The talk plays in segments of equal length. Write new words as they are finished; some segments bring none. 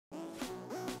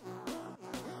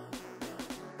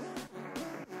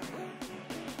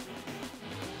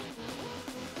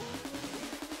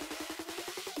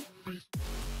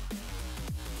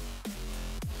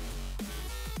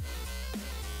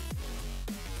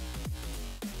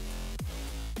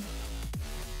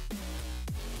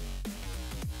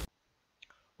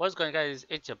What's going on, guys?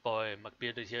 It's your boy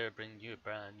McBearded here, bringing you a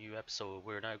brand new episode.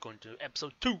 We're now going to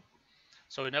episode 2.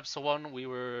 So in episode 1 we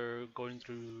were going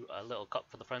through a little cup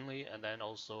for the friendly, and then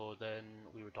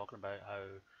we were talking about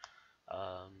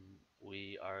how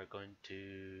we are going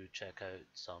to check out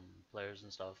some players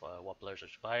and stuff, what players I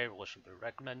should buy, what should be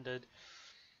recommended.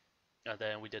 And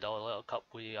then we did our little cup.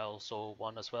 We also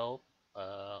won as well,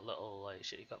 a little like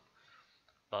shitty cup,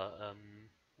 but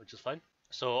which is fine.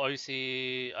 So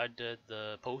obviously I did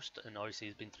the post, and obviously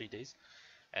it's been 3 days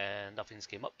and nothing's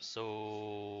came up.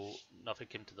 So nothing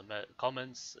came to the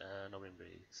comments. Nobody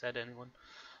really said anyone.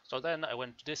 So then I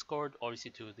went to Discord,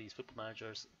 obviously to these football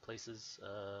managers places,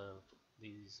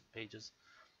 these pages,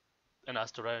 and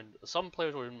asked around. Some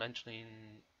players were mentioning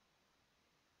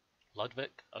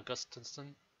Ludwig,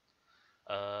 Augustinsson,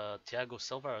 Thiago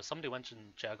Silva. Or somebody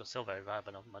mentioned Thiago Silva if I have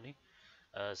enough money.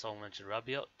 Someone mentioned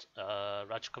Rabiot.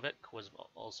 Rajkovic was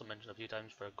also mentioned a few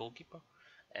times for a goalkeeper.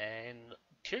 And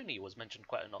Tierney was mentioned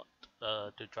quite a lot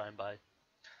to try and buy.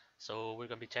 So we're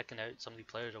going to be checking out some of the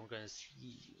players, and we're going to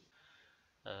see.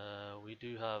 We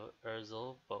do have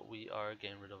Ozil, but we are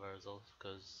getting rid of Ozil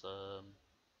because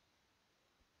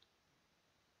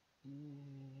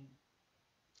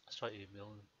let's try 8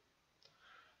 million.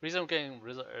 Reason I'm getting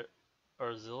rid of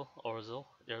Ozil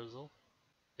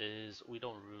is we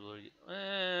don't really.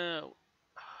 I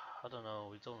don't know.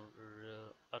 We don't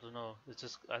really. I don't know. It's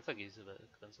just I think he's a bit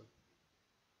expensive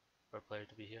for a player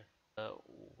to be here.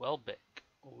 Welbeck,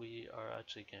 we are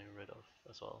actually getting rid of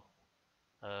as well.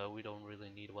 We don't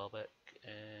really need Welbeck,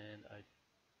 and I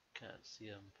can't see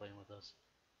him playing with us.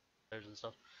 Players and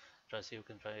stuff. Try to see who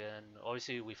can try, and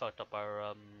obviously we fucked up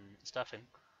our staffing,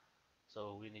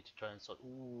 so we need to try and sort.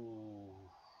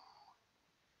 Ooh,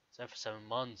 it's there for 7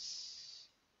 months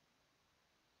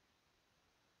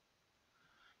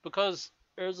because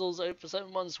Ozil's out for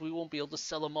 7 months. We won't be able to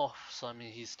sell him off, so I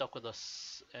mean he's stuck with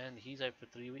us, and he's out for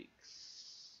 3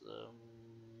 weeks.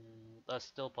 That's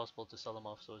still possible to sell him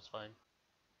off, so it's fine.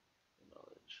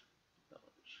 Acknowledge,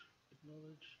 acknowledge,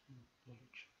 acknowledge,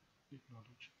 acknowledge,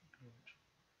 acknowledge, acknowledge.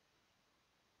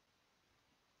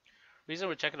 Reason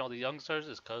we're checking all the youngsters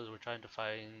is because we're trying to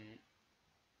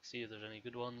see if there's any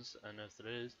good ones, and if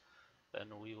there is,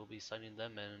 then we will be signing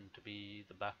them in to be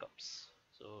the backups.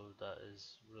 So that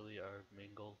is really our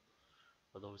main goal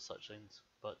for those such things.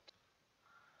 But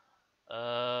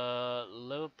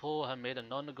Liverpool have made a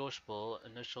non-negotiable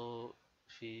initial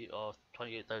fee of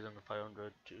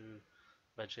 28,500 to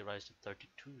eventually rise to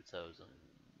 32,000. I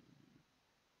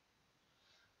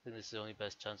think this is the only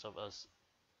best chance of us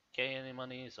getting any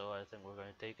money, so I think we're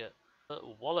going to take it.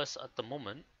 Wallace at the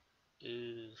moment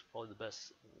is probably the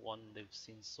best one they've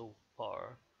seen so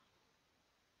far.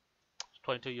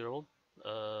 22-year-old.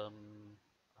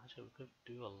 Actually, we could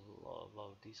do a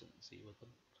lot of decency with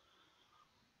him.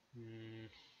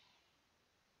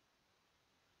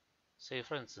 Say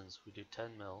for instance, we do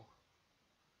 10 mil,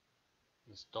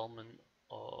 installment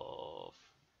of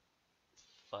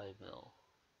 5 mil,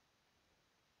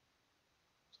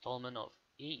 installment of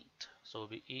 8, so it'll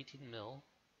be 18 mil,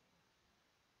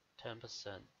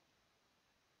 10%.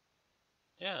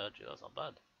 Yeah, actually, that's not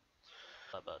bad.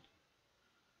 That bad.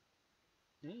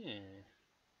 Yeah.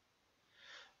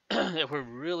 If we're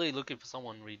really looking for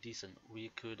someone really decent, we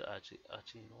could actually,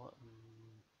 you know what?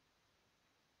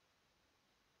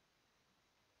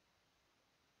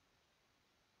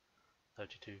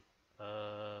 32.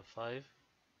 5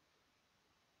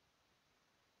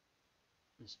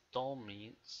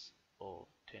 installments of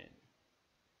 10.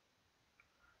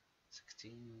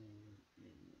 16.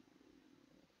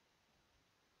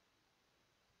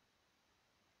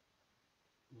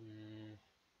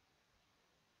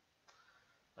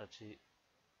 Actually,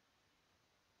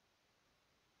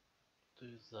 do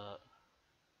that.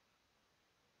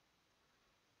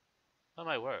 That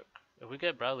might work. If we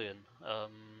get Brilliant,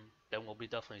 then we'll be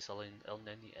definitely selling El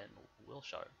Neni and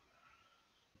Wilshire.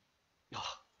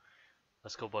 Oh,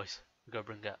 let's go, boys. We gotta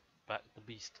bring back the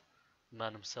beast, the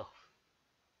man himself.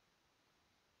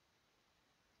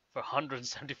 For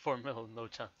 174 mil, no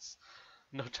chance.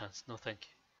 No chance, no thank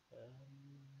you.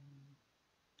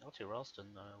 Actually, Ralston,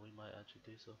 we might actually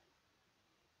do so.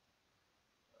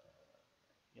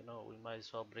 You know, we might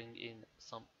as well bring in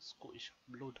some Scottish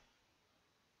blood.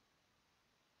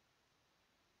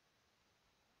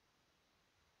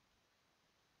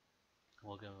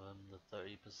 We'll give them the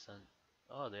 30%.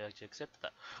 Oh, they actually accepted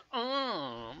that.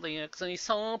 Oh, they actually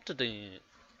accepted it.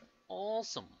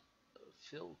 Awesome.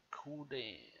 Phil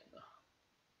Coulden.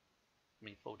 I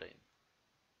mean, Foden.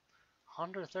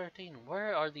 113.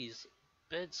 Where are these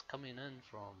bids coming in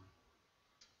from?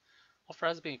 Offer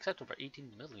has been accepted for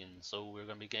 18 million, so we're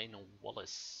going to be getting a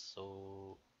Wallace.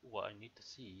 So what I need to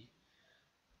see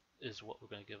is what we're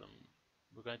going to give him.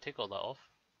 We're going to take all that off.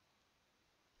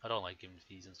 I don't like giving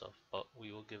fees and stuff, but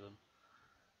we will give him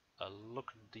a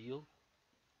look deal.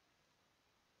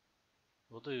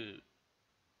 We'll do.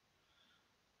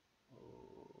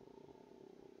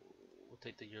 We'll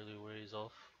take the yearly wages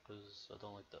off because I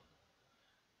don't like the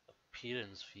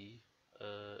appearance fee.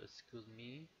 Excuse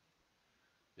me.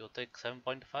 You'll take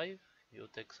 7.5. You'll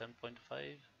take 7.5.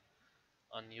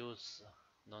 Unused.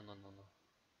 No, no, no, no.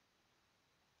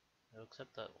 I'll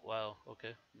accept that. Wow.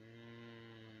 Okay.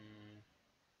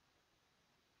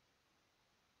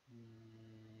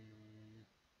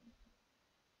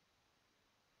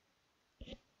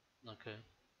 Okay.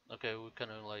 Okay, we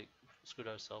kind of like screwed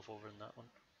ourselves over in that one,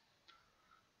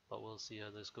 but we'll see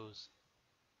how this goes.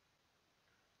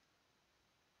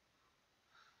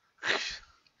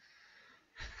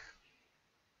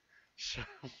 Sure,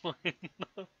 why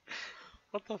not?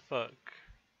 What the fuck?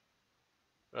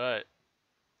 Right.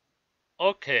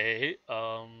 Okay. We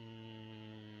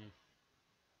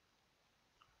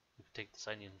can take the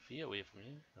signing fee away from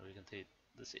you, or we can take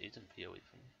this agent fee away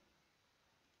from you.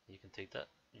 You can take that.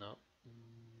 No.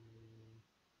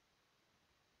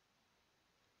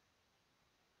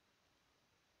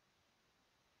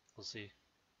 We'll see.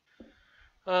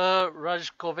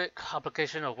 Rajkovic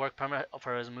application of work permit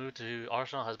for his move to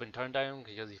Arsenal has been turned down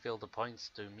because he failed the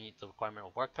points to meet the requirement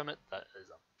of work permit. That is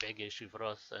a big issue for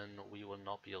us, and we will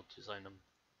not be able to sign him.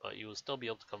 But you will still be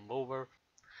able to come over.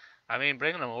 I mean,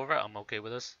 bringing him over, I'm okay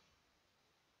with this.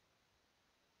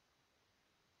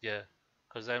 Yeah,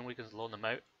 because then we can loan him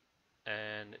out,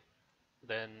 and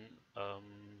then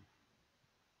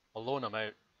we'll loan him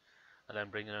out, and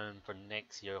then bring him in for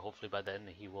next year. Hopefully by then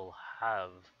he will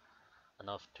have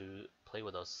enough to play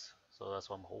with us. So that's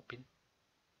what I'm hoping.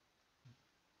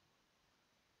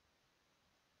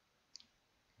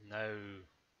 Now,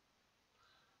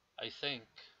 I think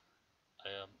I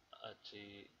am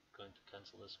actually going to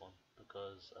cancel this one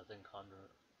because I think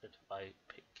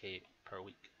 155k per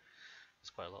week is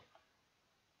quite a lot.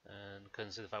 And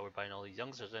consider if I were buying all these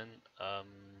youngsters in, I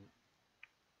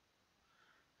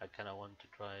kind of want to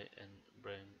try and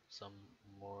bring some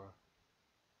more.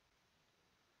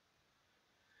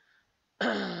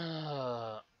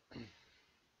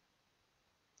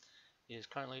 He is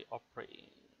currently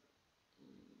operating.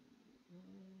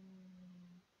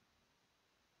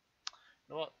 You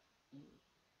know what?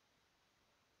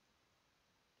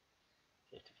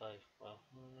 55. Well,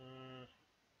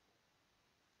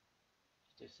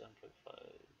 57.5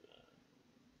 and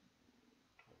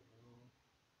 20 mil.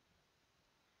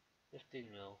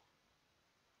 15 mil.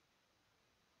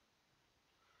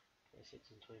 26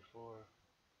 and 24.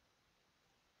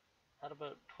 How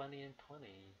about 20 and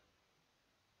 20?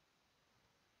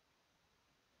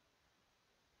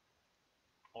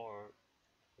 Or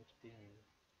 15,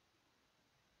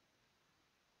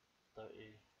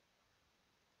 30.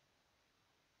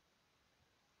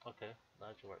 Okay, that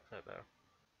actually works out better.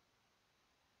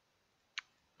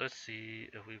 Let's see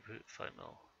if we put 5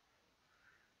 mil.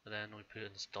 And then we put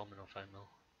installment of 5 mil.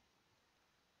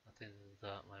 I think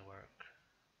that might work.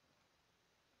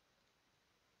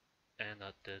 And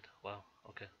that did. Wow,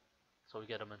 okay. So we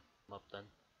get him in up then.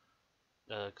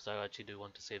 Because I actually do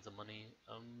want to save the money.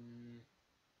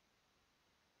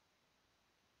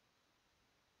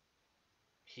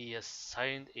 He has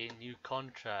signed a new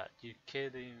contract. You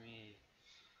kidding me?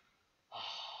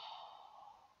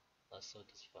 That's so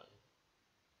disappointing.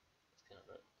 That's kind of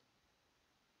rip.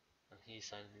 And he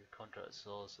signed a new contract as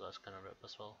well, so that's kind of rip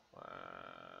as well.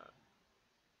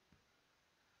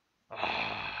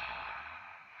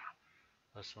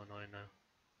 That's so annoying now.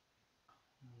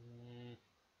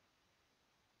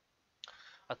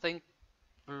 I think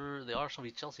for the Arsenal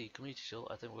v Chelsea Community Shield,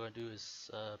 I think what we're going to do is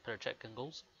pair check and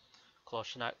goals.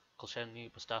 Kolasinac,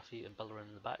 Kolsheny, Mustafi, and Bellerin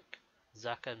in the back.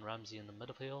 Xhaka and Ramsey in the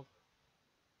midfield.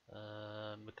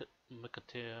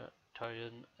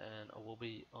 Mkhitaryan and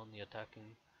Awobi on the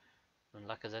attacking. And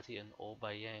Lacazette and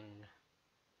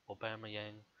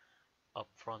Aubameyang up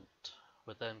front.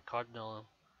 With then Cardinal,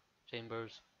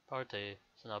 Chambers, Partey,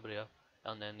 Sanabria,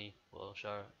 Elneny,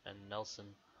 Wilshere, and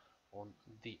Nelson on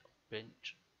the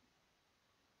bench.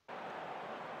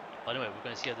 But anyway, we're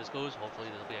going to see how this goes. Hopefully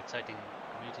there'll be an exciting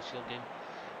Community Shield game,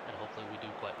 and hopefully we do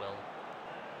quite well.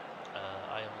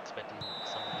 I am expecting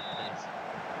some good plays.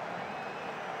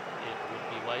 It would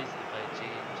be wise if I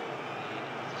change the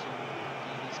position for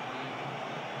TV screen.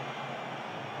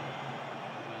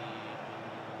 We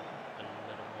do a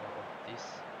little more of this.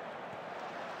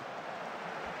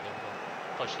 There we go.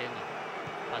 Kolsheny.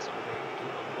 Pass it over to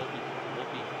Awobi.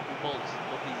 Whoopi, who balls?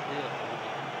 Whoopi's there. Whoopi.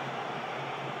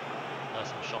 That's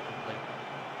some shocking play.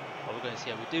 But we're going to see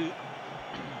how we do.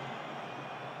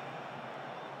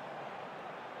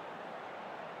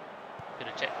 Get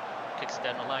a check. Kicks it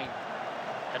down the line.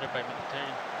 Header by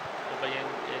Mkhitaryan. Aubameyang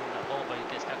in the ball, but he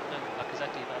gets tackled in. Lacazette,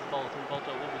 that's the ball, through ball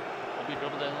to Whoopi. Whoopi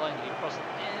dribble down the line, he crosses it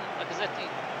in. Lacazette,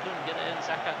 couldn't get it in.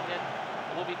 Xhaka again.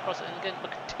 Whoopi cross it in again.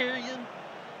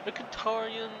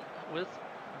 Mkhitaryan with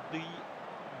the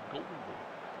goal.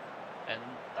 And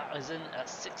that is in at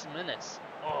 6 minutes.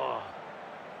 Oh,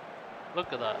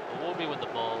 look at that. Whoopi with the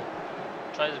ball.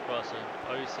 Tries to cross it.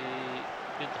 Obviously,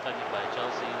 good defending by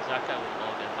Chelsea. Xhaka with the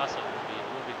ball again. Pass it Whoopi.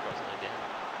 Whoopi crosses it again.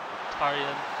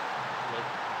 Mkhitaryan with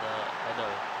the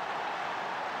header.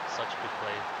 Such good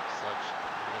play. Such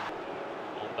good.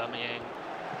 Aubameyang.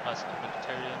 Pass to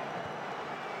Mkhitaryan.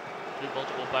 Through ball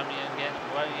to Aubameyang again.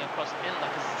 Aubameyang cross in.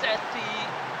 Lacazette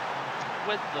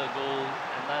with the goal.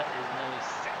 And that is now his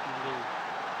second goal.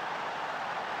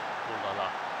 Oh la la.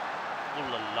 Oh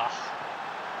la la.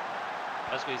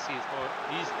 As we see,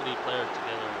 these three players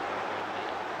together are going to be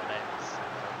immense.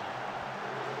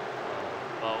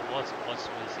 But once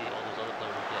we see all those other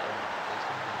players get in, it's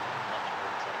going to be much more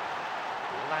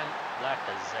exciting.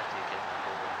 Lacazette getting the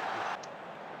goal.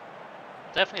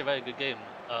 Definitely a very good game.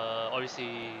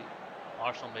 Obviously,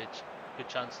 Arsenal made good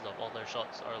chances of all their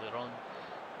shots earlier on,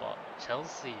 but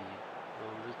Chelsea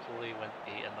literally went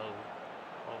 8-0.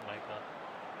 Oh my god,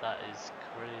 that is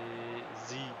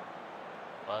crazy.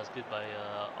 But it's good by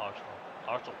Arsenal.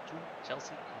 Arsenal 2,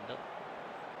 Chelsea 0.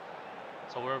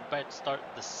 So we're about to start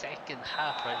the second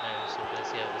half right now, so we're going to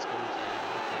see how this goes.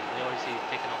 Okay, they obviously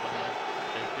taking up one there.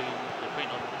 They're putting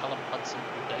on Callum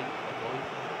Hudson-Odoi,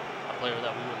 a player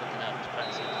that we were looking at to try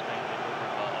and see if he's trying to bring over,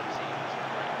 but obviously he was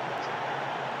right.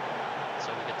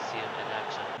 So we get to see him in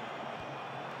action.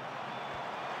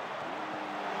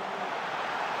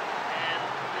 And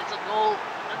it's a goal.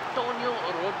 Antonio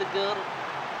Rudiger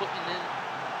putting in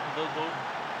the goal.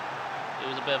 It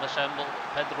was a bit of a shamble.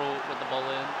 Pedro with the ball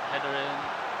in, header in,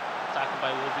 tackled by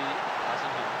Whoopi. I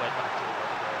think he went back to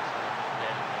Rudiger, so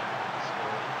then he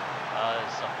scored.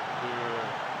 It's a poor,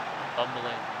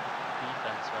 bumbling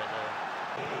defense right there.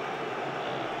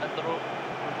 Pedro,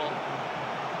 through ball.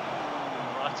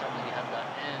 Right, I think he had that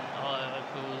in. Oh, if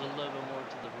it was a little bit more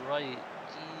to the right.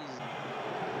 Jeez.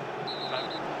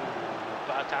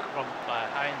 Bad attack from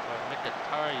behind for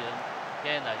Mkhitaryan.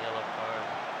 Again, a yellow card.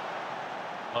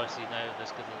 Obviously now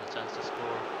this gives them a chance to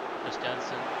score.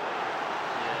 Christiansen,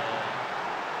 yeah.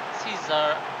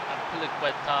 Cesar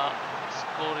Azpilicueta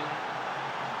scoring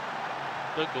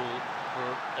the goal for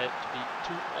it to be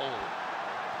 2-2.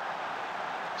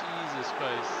 Jesus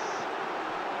Christ.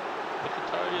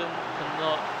 Mkhitaryan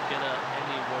cannot get at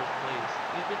any worse place.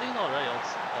 He's been doing alright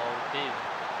all game.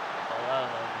 But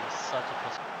that is such a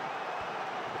plus.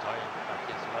 Mkhitaryan back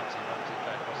against Ramsey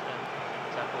trying to cross it in.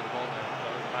 Tackle with the ball now.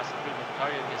 Pass it through.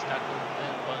 Mkhitaryan gets tackled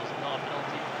in, but it's not a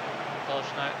penalty.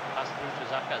 Kolosnak pass through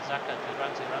to Xhaka. Xhaka to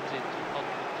Ramsey. Ramsey to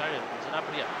Mkhitaryan.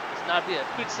 Sanabria. Sanabria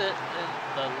puts it in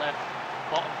the left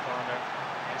bottom corner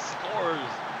and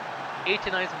scores.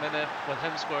 89th minute with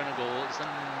him scoring a goal.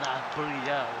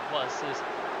 Sanabria. What assist.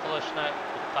 Kolosnak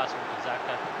pass over to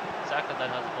Xhaka. Xhaka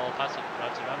then has the ball. Pass it to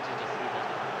Ramsey. Ramsey just through balls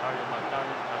to Mkhitaryan.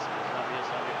 Mkhitaryan pass it to Sanabria.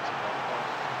 Sanabria puts it in the corner.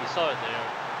 He saw it there.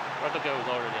 Rudiger was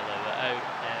already a little bit out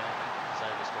and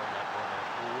decided to score in that corner.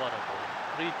 What a goal.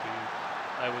 3-2.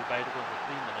 I will buy the goal for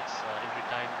 3 minutes injury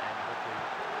time, and hopefully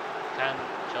can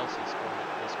Chelsea score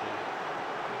this goal.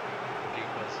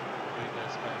 Rodriguez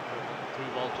through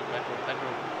ball to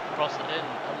Pedro cross it in,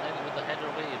 and then with the header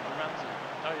away from Ramsey.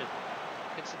 Mkhitaryan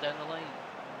kicks it down the line.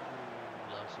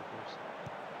 Ooh, that was so close.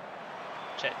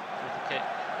 Check with the kick.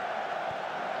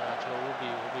 To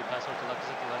Whoopi pass out to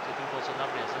Lacazette. Lacazette through ball to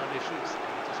Sanabria. Sanabria shoots.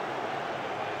 Just go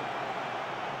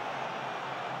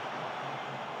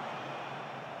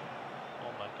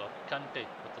oh my god. Kante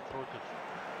with the throw to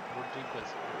Rodriguez.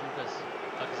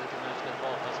 Lacazette managed to get the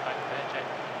ball. Pass back to Benchek.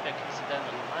 Ben kicks it down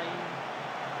the line.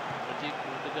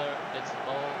 Rudiger gets the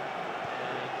ball.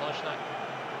 Kolosnak.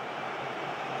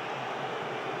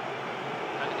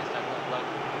 Kante gets tackled in the block.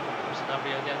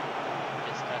 Sanabria again.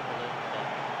 Gets tackled in.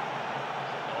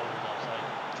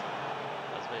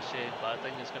 Shame, but I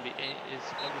think it's going to be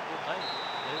full time.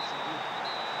 Yes, indeed.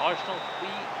 Arsenal 3,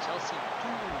 Chelsea 2,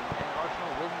 and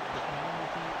Arsenal win the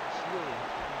Community Shield.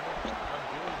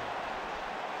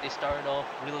 They started off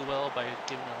really well by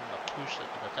giving them a push at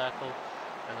the tackle.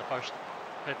 In the first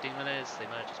 15 minutes, they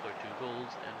managed to score 2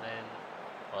 goals, and then,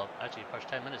 well, actually, first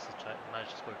 10 minutes, they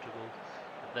managed to score 2 goals.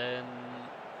 And then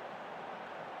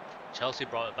Chelsea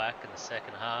brought it back in the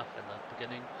second half, in the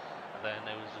beginning, and then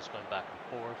it was just going back and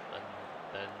forth. And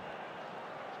then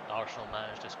Arsenal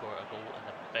managed to score a goal in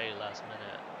the very last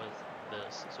minute with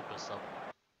this super sub.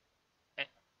 And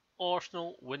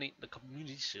Arsenal winning the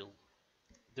Community Shield.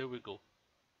 There we go.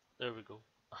 There we go.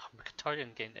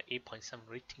 Mkhitaryan getting an 8.7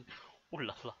 rating. Oh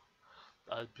la la.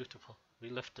 That is beautiful. We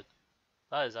lifted.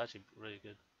 That is actually really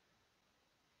good.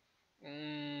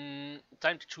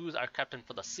 Time to choose our captain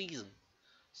for the season.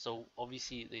 So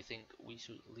obviously they think we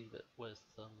should leave it with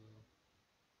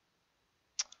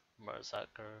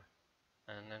Merzaker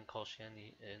and then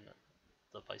Koscielny in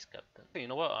the vice captain. You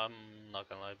know what? I'm not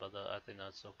gonna lie about that. I think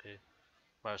that's okay.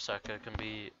 Merzaker can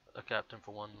be a captain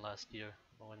for one last year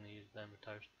when he then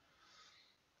retires.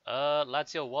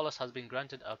 Lazio Wallace has been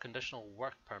granted a conditional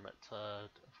work permit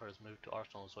for his move to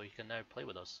Arsenal, so he can now play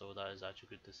with us. So that is actually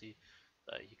good to see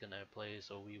that he can now play.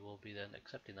 So we will be then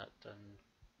accepting that, and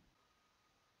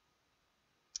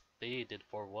they did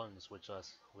 4-1s, which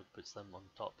puts them on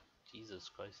top. Jesus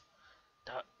Christ!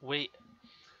 Wait,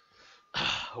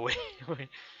 wait, wait,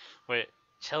 wait.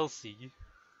 Chelsea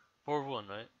 4-1,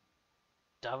 right?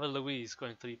 David Luiz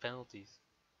scoring 3 penalties.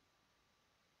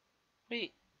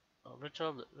 Wait, oh,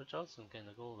 Richardson getting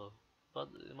a goal though, but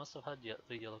they must have had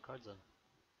 3 yellow cards then.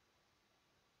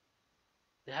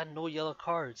 They had no yellow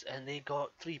cards and they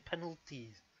got 3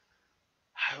 penalties.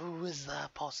 How is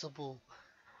that possible?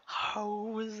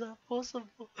 How is that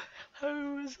possible?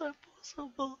 How is that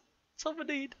possible?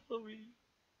 Somebody tell me.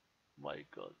 My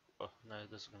God. Oh, now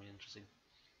this is gonna be interesting.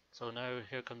 So now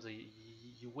here comes the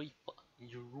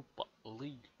Europa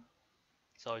League.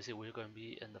 So obviously we're going to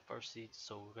be in the first seed,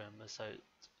 so we're going to miss out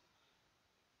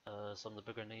some of the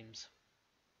bigger names.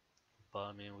 But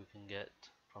I mean, we can get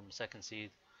from second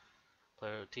seed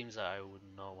teams that I would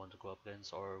not want to go up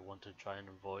against or want to try and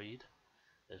avoid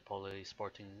is probably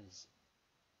Sporting's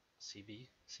CP,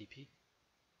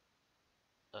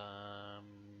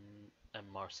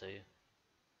 and Marseille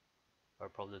are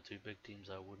probably the 2 big teams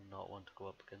I would not want to go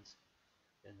up against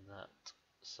in that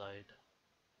side.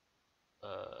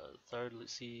 Third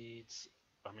seeds,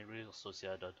 I mean Real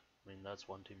Sociedad. I mean that's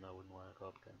one team I wouldn't want to go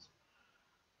up against.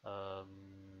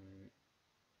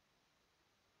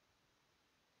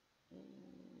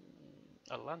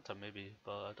 Atlanta maybe,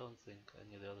 but I don't think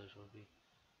any of the others will be.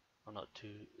 I'm not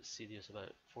too serious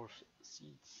about 4th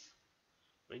seeds.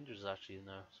 Rangers is actually in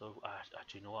there, so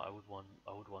actually you know what, I would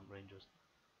want Rangers,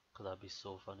 cause that'd be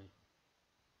so funny.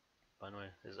 But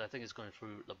anyway, I think it's going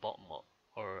through the bottom lot,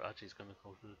 or actually it's going to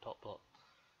go through the top lot.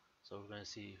 So we're going to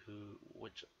see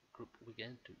which group we get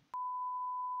into.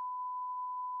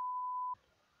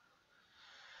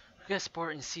 Guess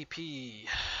Sporting CP.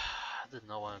 I did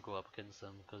not want to go up against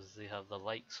them because they have the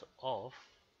likes of,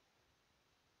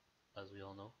 as we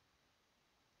all know,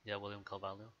 yeah, William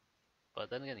Carvalho. But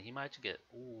then again, he might actually get.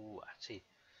 Ooh, actually,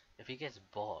 if he gets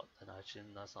bought, then actually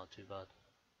that's not too bad.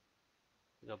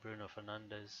 We got Bruno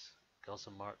Fernandes,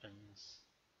 Gelson Martins,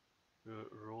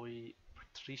 Roy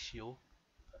Patricio,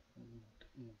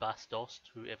 Bastos,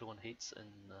 who everyone hates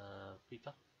in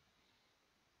FIFA,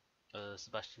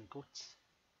 Sebastian Coates.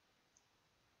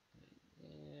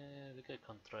 Yeah, we get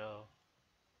Contrail.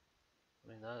 I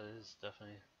mean, that is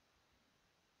definitely.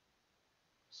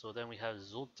 So then we have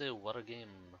Zulte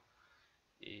Waregem,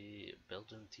 a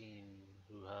Belgian team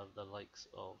who have the likes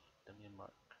of Damien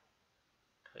Mark.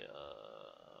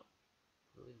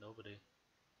 Really nobody.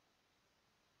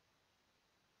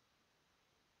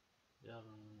 They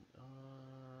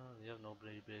have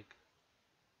nobody big.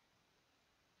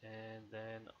 And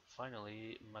then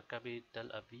finally Maccabi Tel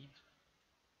Aviv,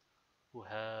 who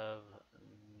have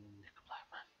Nick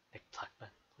Blackman playing with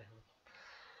them.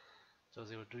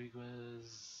 Jose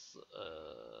Rodriguez,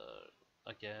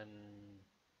 again,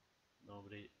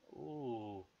 nobody.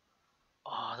 Ooh,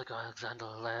 oh, they got Alexander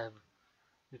Lev.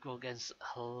 We go against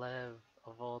Lev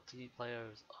of all T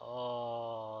players.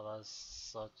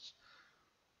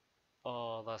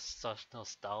 That's such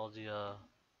nostalgia.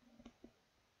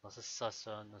 This is such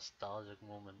a nostalgic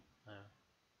moment. Yeah.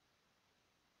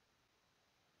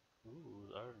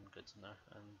 Ooh, Aaron gets in there,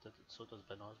 and so does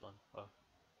Ben Osborne. Wow.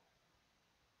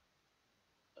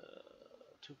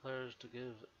 2 players to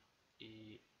give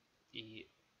E.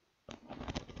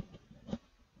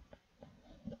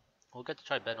 We'll get to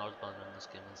try Ben Osborne in this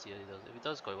game and see how he does. If he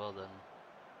does quite well, then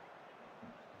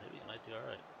maybe he might do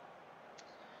alright.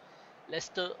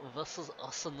 Leicester versus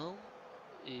Arsenal.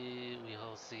 They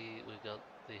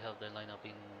have their lineup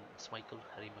being Schmeichel,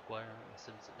 Harry Maguire,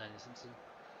 Danny Simpson,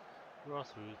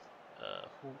 Rothruth,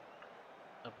 Hook,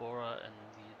 Abora, and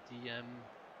the DM.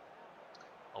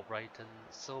 Albrighton,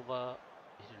 Silva.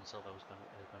 Adrian Silva was going to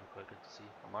be quite good to see.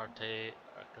 Marte,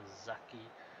 Akazaki,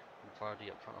 and Vardy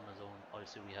up front on his own.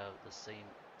 Obviously, we have the same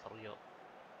trio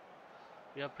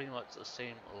We have pretty much the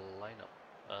same lineup.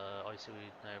 Obviously, we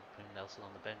now bring Nelson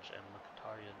on the bench and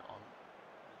Mkhitaryan on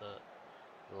the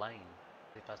line.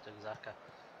 They pass to Xhaka.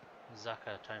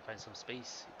 Xhaka trying to find some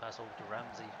space. He pass over to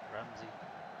Ramsey. Ramsey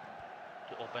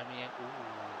to Aubameyang.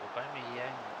 Ooh,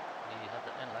 Aubameyang. He had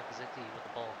the in Lacazette with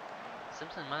the ball.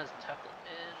 Simpson managed to tackle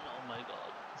in. Oh my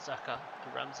god. Xhaka to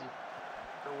Ramsey.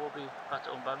 There will be back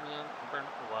to Aubameyang.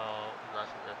 Wow,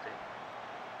 Lacazette.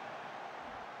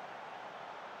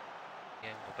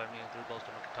 Aubameyang through balls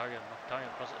to Mkhitaryan.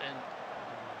 Mkhitaryan cross it in.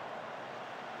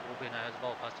 Iwobi now has the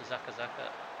ball. Pass to Xhaka.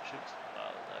 Xhaka shoots.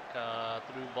 Wow, Xhaka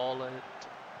through ball out.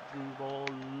 Through ball.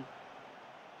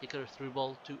 He could have threw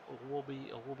ball to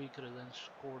Iwobi. Iwobi could have then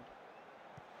scored.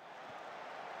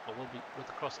 Iwobi with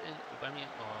the cross in.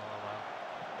 Aubameyang. Oh wow.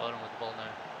 Bottom with the ball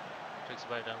now. Takes it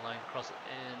right down the line. Cross it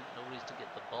in. Nobody's to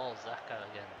get the ball. Xhaka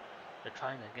again. They're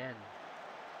trying again.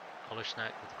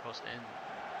 Kolasinac with the cross in.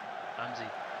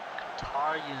 Ramsey.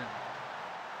 Mkhitaryan.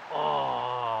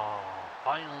 Oh,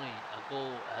 finally a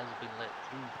goal has been let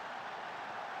through.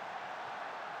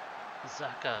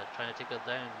 Xhaka trying to take it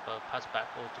down, but pass back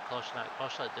over to Kolasinac.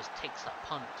 Kolasinac just takes that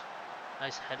punt.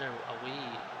 Nice header away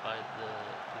by the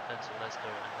defense of Leicester,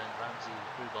 and then Ramsey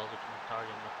through balls to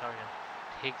Mkhitaryan. Mkhitaryan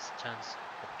takes a chance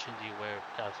opportunity where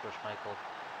Kasper Schmeichel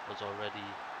was already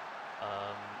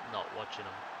not watching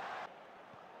him.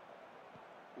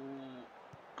 Ooh,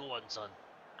 go on, son.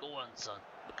 Go on, son.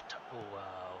 Oh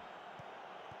wow.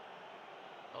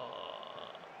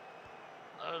 Oh,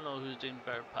 I don't know who's doing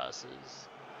better passes.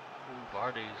 Ooh,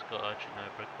 Vardy's got actually now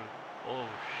breakthrough. Oh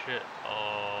shit.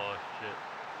 Oh shit.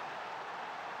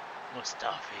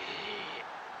 Mustafi.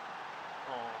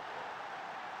 Oh,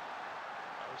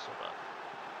 that was so bad.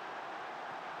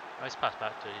 Nice pass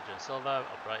back to Adrian Silva.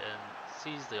 Brighton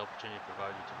sees the opportunity for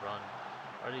Vardy to run.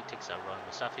 Vardy takes that run.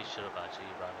 Mustafi should have actually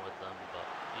ran with them, but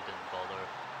he didn't bother.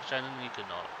 Shannon could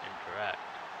not interact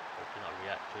or could not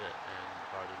react to it, and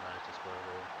Vardy managed to score a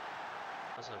goal.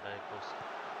 That's a very close.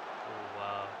 Oh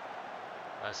wow.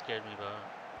 That scared me, but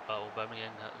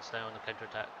Aubameyang is now on the counter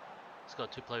attack. He's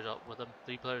got 2 players up with him,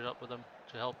 3 players up with him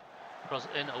to help. Cross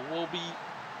in, Iwobi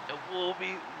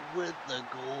with the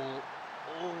goal.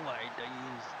 Oh my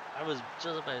days! I was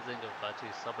just about to think of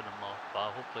actually subbing him off, but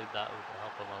hopefully that would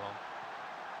help him along.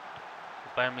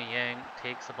 Aubameyang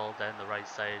takes the ball down the right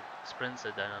side, sprints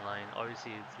it down the line.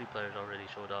 Obviously, 3 players already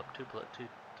showed up, 2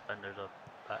 defenders up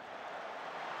back.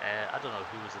 I don't know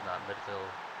who was in that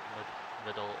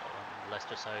middle on the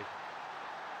Leicester side.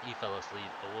 He fell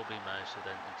asleep. Iwobi managed to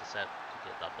then intercept to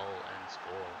get that ball and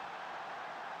score.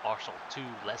 Arsenal 2,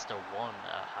 Leicester 1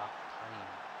 at half time,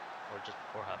 or just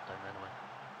before half time anyway.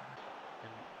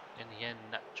 In the end,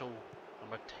 Nacho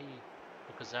number 10,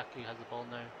 Okazaki has the ball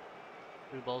now.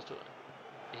 3 balls to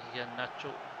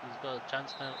Nacho. He's got a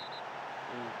chance now.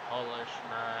 Ooh,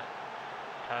 Kolasinac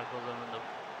tackles him in the.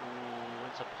 Ooh,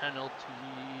 it's a penalty.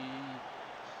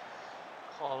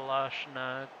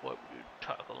 Kolasinac, what would you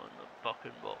tackle in the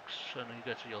fucking box? And he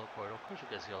gets a yellow card. Of course he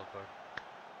gets a yellow card.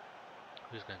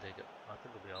 Who's gonna take it? I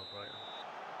think it'll be Albright.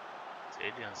 It's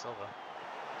Adrian Silva.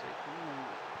 Ooh,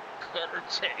 cutter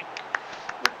check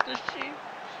with the sheep.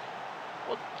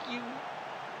 Fuck you.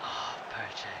 Ah, oh,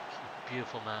 Perchek, you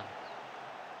beautiful man.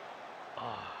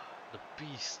 Ah, oh, the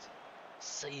beast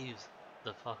saves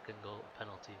the fucking goal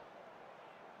penalty.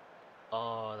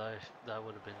 Oh, that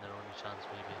would have been their only chance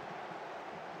maybe.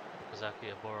 Kazaki,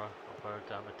 Abora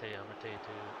to Amate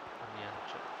to Onion,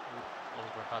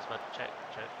 Oliver pass back to check,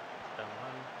 down the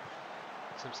line.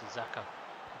 Simpson Xhaka,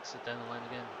 takes it down the line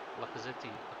again. Lacazette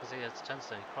has a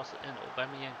chance now, he crosses it in.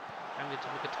 Aubameyang, to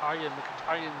Mkhitaryan.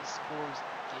 Mkhitaryan scores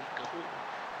the goal,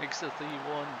 makes it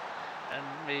 3-1, and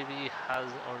maybe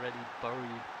has already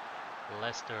buried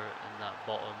Leicester in that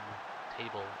bottom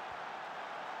table.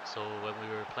 So when we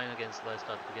were playing against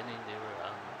Leicester at the beginning, we were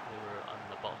on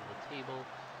the bottom of the table,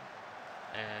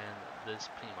 and this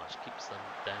pretty much keeps them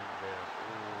down there.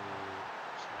 Ooh,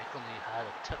 Schmeichel had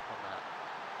a tip on that,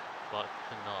 but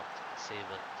could not save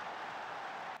it.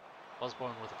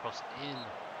 Osborne with a cross in. Ooh,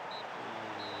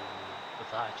 if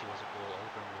that actually was a goal,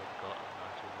 Osborne would have got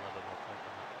actually 11 more points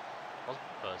on that.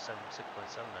 Osborne got 6.7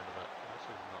 out of it. This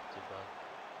is not too bad.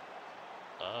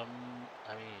 I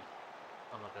mean,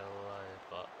 I'm not gonna lie,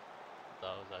 but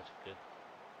that was actually good.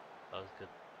 That was good.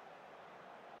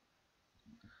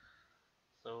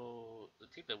 So the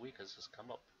team of the week has just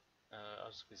come up.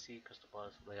 As we see, Crystal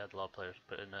Palace, they had a lot of players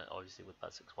put in it, obviously with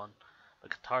that 6-1. But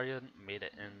Mkhitaryan made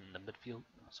it in the midfield,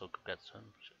 so congrats to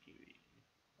him. Shaqiri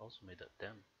also made it.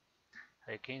 Damn.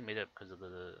 Harry Kane made it because of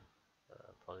the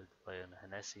probably the play, and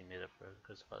Hennessy made it for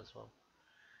Crystal Palace as well.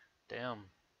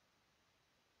 Damn.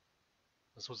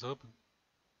 That's what's happened.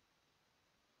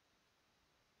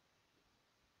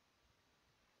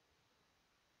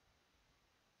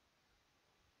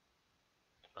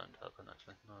 that one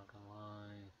actually. Not gonna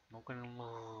lie. Not gonna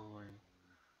lie.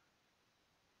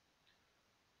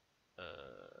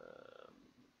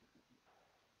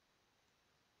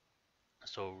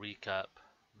 So recap,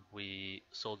 we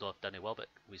sold off Danny Welbeck,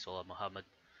 we sold off Mohamed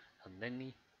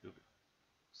Haneni, we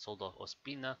sold off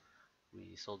Ospina,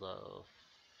 we sold off,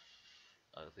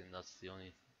 I think that's the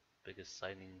only biggest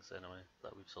signings anyway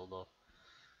that we've sold off.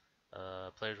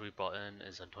 Players we brought in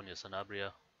is Antonio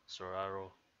Sanabria,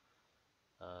 Soraro,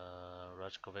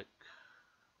 Rajkovic,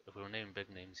 if we were naming big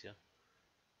names here,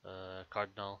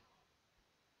 Cardinal,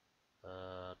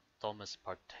 Thomas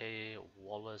Partey,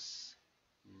 Wallace,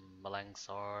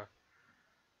 Malangsar,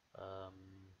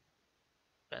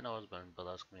 Ben Osborne, but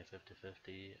that's going to be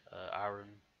 50-50.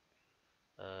 Aaron,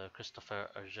 Christopher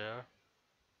Auger,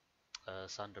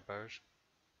 Sander Berge,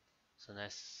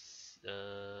 Sines,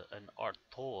 and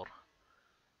Arthur,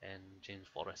 and James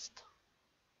Forrest.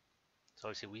 So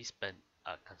obviously we spent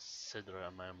a considerable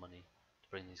amount of money to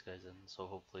bring these guys in, so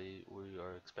hopefully we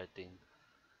are expecting.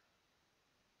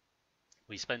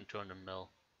 We spent 200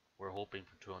 mil, we're hoping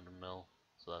for 200 mil,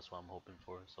 so that's what I'm hoping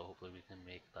for, so hopefully we can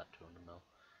make that 200 mil,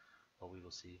 but we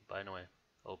will see. But anyway,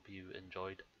 hope you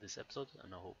enjoyed this episode,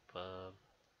 and I hope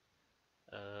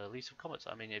leave some comments.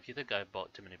 I mean, if you think I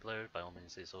bought too many players, by all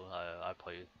means say so. I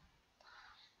probably,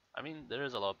 I mean, there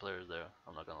is a lot of players there,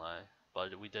 I'm not gonna lie,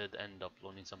 but we did end up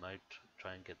loaning some out,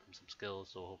 try and get them some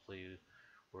skills, so hopefully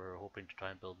we're hoping to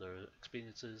try and build their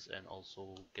experiences and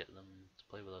also get them to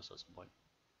play with us at some point.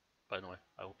 But anyway,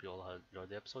 I hope you all have enjoyed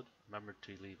the episode. Remember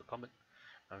to leave a comment,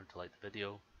 remember to like the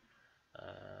video,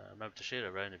 remember to share it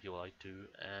around if you would like to,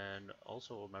 and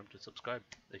also remember to subscribe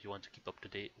if you want to keep up to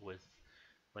date with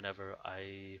whenever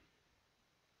I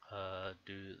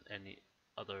do any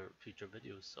other future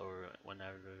videos or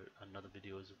whenever another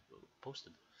video is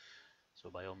posted. So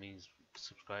by all means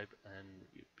subscribe and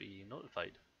be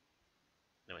notified.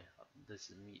 Anyway, this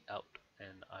is me out,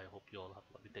 and I hope you all have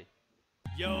a lovely day.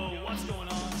 Yo, what's going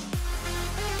on?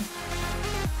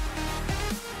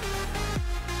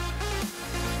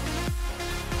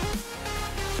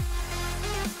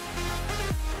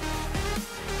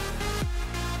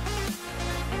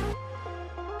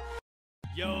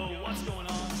 Yo, what's going on?